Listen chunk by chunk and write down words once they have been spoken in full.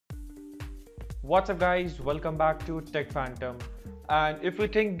What's up guys, welcome back to Tech Phantom. And if we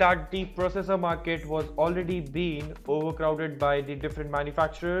think that the processor market was already being overcrowded by the different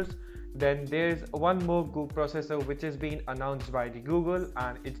manufacturers, then there's one more processor which is being announced by the Google,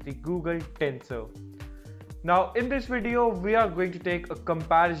 and it's the Google Tensor. Now in this video we are going to take a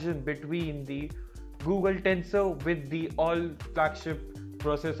comparison between the Google Tensor with the all flagship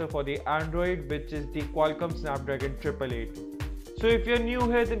processor for the Android, which is the Qualcomm Snapdragon 888. So if you're new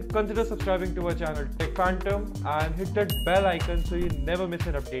here, then consider subscribing to our channel Tech Phantom and hit that bell icon so you never miss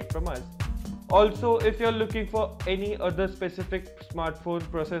an update from us. Also, if you're looking for any other specific smartphone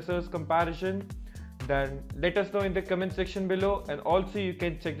processors comparison, then let us know in the comment section below, and also you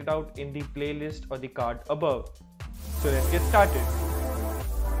can check it out in the playlist or the card above. So let's get started.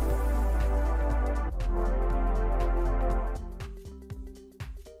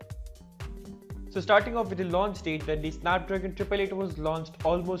 So starting off with the launch date, then the Snapdragon 888 was launched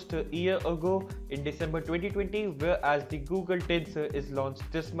almost a year ago in December 2020, whereas the Google Tensor is launched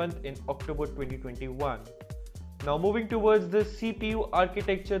this month in October 2021. Now moving towards the CPU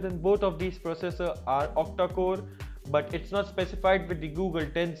architecture, then both of these processors are octa-core, but it's not specified with the Google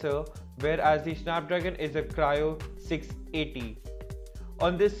Tensor, whereas the Snapdragon is a Cryo 680.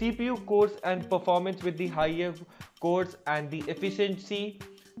 On the CPU cores and performance with the higher cores and the efficiency,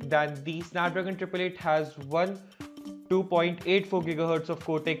 then the Snapdragon 888 has 2.84 GHz of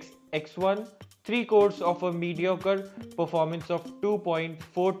Cortex-X1, 3 cores of a mediocre performance of 2.42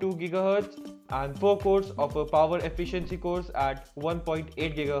 GHz, and 4 cores of a power efficiency cores at 1.8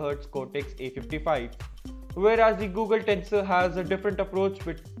 GHz Cortex-A55. Whereas the Google Tensor has a different approach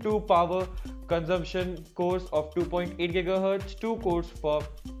with 2 power consumption cores of 2.8 GHz, 2 cores for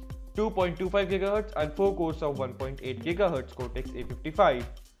 2.25 GHz, and 4 cores of 1.8 GHz Cortex-A55.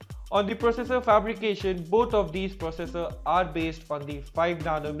 On the processor fabrication, both of these processors are based on the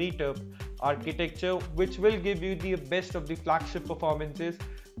 5nm architecture, which will give you the best of the flagship performances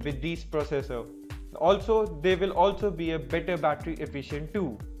with these processors. Also, they will also be a better battery efficient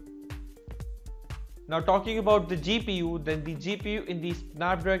too. Now talking about the GPU, then the GPU in the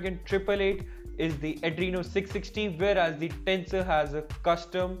Snapdragon 888 is the Adreno 660, whereas the Tensor has a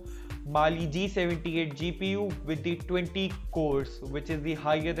custom Mali G78 GPU with the 20 cores, which is the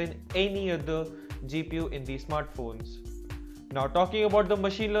higher than any other GPU in the smartphones. Now talking about the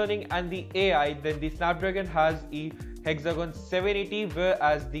machine learning and the AI, then the Snapdragon has a Hexagon 780,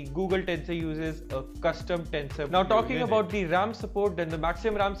 whereas the Google Tensor uses a custom Tensor. Now talking about the RAM support, then the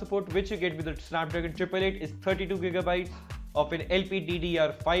maximum RAM support which you get with the Snapdragon 888 is 32 GB of an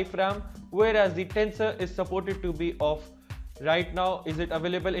LPDDR5 RAM, whereas the Tensor is supported to be of right now is it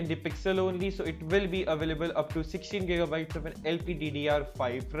available in the Pixel only, so it will be available up to 16 GB of an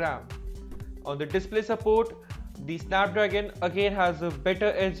LPDDR5 RAM. On the display support, the Snapdragon again has a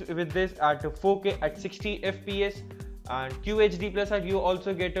better edge with this at 4K at 60 FPS, and QHD plus, and you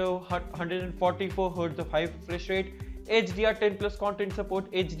also get a 144 Hz of high refresh rate, HDR10 plus content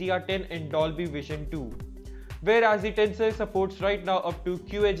support, HDR10 and Dolby Vision 2. Whereas the Tensor supports right now up to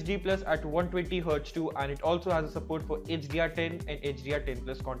QHD plus at 120 Hz too, and it also has a support for HDR10 and HDR10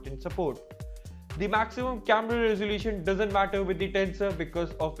 plus content support. The maximum camera resolution doesn't matter with the Tensor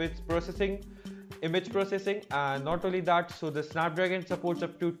because of its image processing, and not only that, so the Snapdragon supports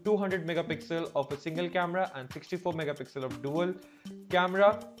up to 200 megapixel of a single camera and 64 megapixel of dual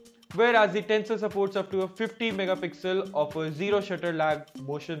camera, whereas the Tensor supports up to a 50 megapixel of a zero shutter lag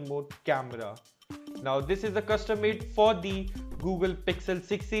motion mode camera. Now this is a custom made for the Google Pixel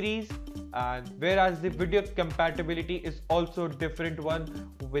 6 series, and whereas the video compatibility is also different one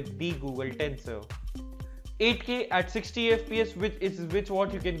with the Google Tensor. 8K at 60 FPS, which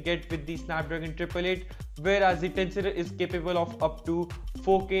what you can get with the Snapdragon 888, whereas the Tensor is capable of up to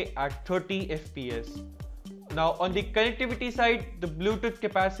 4K at 30 FPS. Now on the connectivity side, the Bluetooth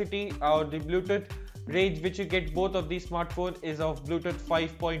capacity or the Bluetooth range which you get both of these smartphones is of Bluetooth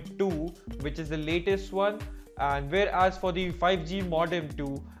 5.2, which is the latest one, and whereas for the 5G modem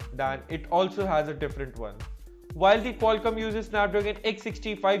too, then it also has a different one. While the Qualcomm uses Snapdragon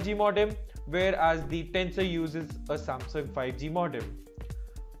X60 5G modem, whereas the Tensor uses a Samsung 5G modem.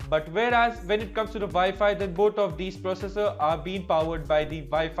 But whereas when it comes to the Wi-Fi, then both of these processors are being powered by the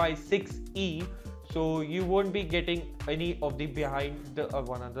Wi-Fi 6E, so you won't be getting any of the behind the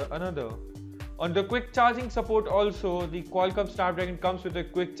one another. On the quick charging support also, the Qualcomm Snapdragon comes with a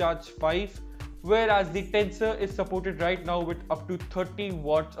quick charge 5, whereas the Tensor is supported right now with up to 30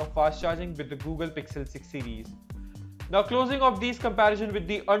 watts of fast charging with the Google Pixel 6 series. Now closing off these comparison with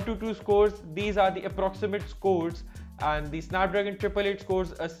the Antutu scores, these are the approximate scores, and the Snapdragon 888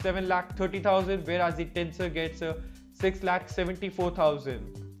 scores a 7,30,000, whereas the Tensor gets a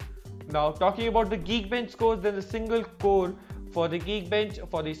 6,74,000. Now talking about the Geekbench scores, then the single core for the Geekbench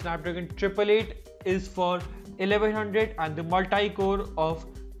for the Snapdragon 888 is for 1100 and the multi-core of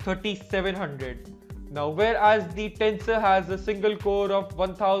 3700. Now whereas the Tensor has a single core of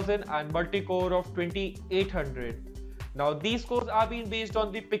 1000 and multi-core of 2800. Now these scores are being based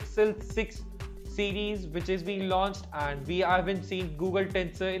on the Pixel 6 series which is being launched, and we haven't seen Google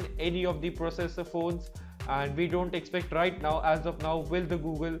Tensor in any of the processor phones, and we don't expect right now, as of now, will the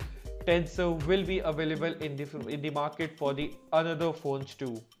Google Tensor will be available in the market for the another phones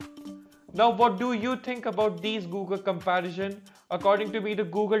too. Now what do you think about these Google comparison? According to me, the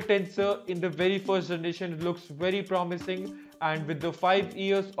Google Tensor in the very first generation looks very promising, and with the 5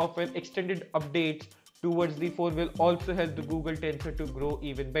 years of an extended update towards the phone will also help the Google Tensor to grow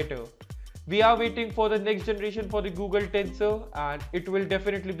even better. We are waiting for the next generation for the Google Tensor, and it will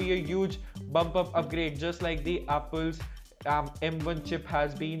definitely be a huge bump up upgrade, just like the Apple's M1 chip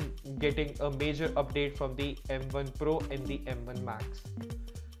has been getting a major update from the M1 Pro and the M1 Max.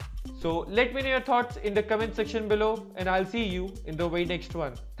 So let me know your thoughts in the comment section below, and I'll see you in the very next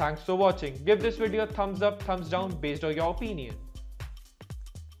one. Thanks for watching. Give this video a thumbs up, thumbs down based on your opinion.